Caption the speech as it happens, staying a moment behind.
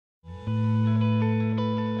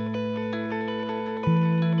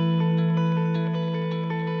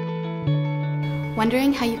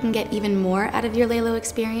Wondering how you can get even more out of your Lelo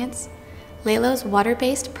experience? Lelo's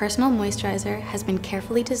water-based personal moisturizer has been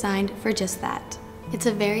carefully designed for just that. It's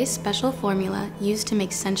a very special formula used to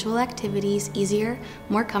make sensual activities easier,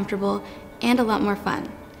 more comfortable, and a lot more fun.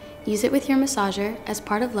 Use it with your massager as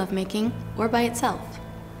part of lovemaking or by itself.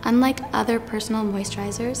 Unlike other personal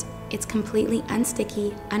moisturizers, it's completely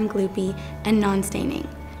unsticky, ungloopy, and non-staining,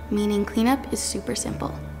 meaning cleanup is super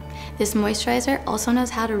simple. This moisturizer also knows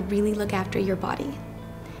how to really look after your body.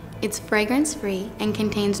 It's fragrance-free and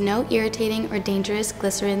contains no irritating or dangerous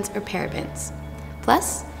glycerins or parabens.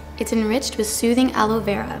 Plus, it's enriched with soothing aloe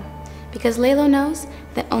vera, because Lelo knows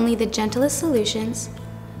that only the gentlest solutions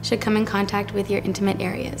should come in contact with your intimate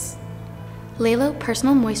areas. Lelo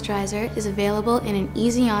Personal Moisturizer is available in an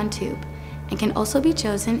easy-on tube and can also be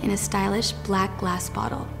chosen in a stylish black glass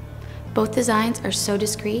bottle. Both designs are so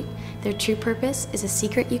discreet, their true purpose is a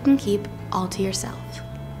secret you can keep all to yourself.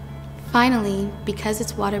 Finally, because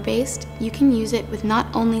it's water-based, you can use it with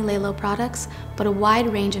not only Lelo products, but a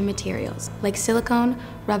wide range of materials like silicone,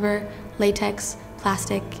 rubber, latex,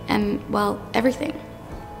 plastic, and, well, everything.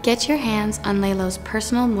 Get your hands on Lelo's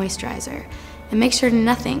Personal Moisturizer and make sure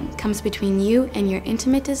nothing comes between you and your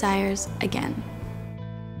intimate desires again.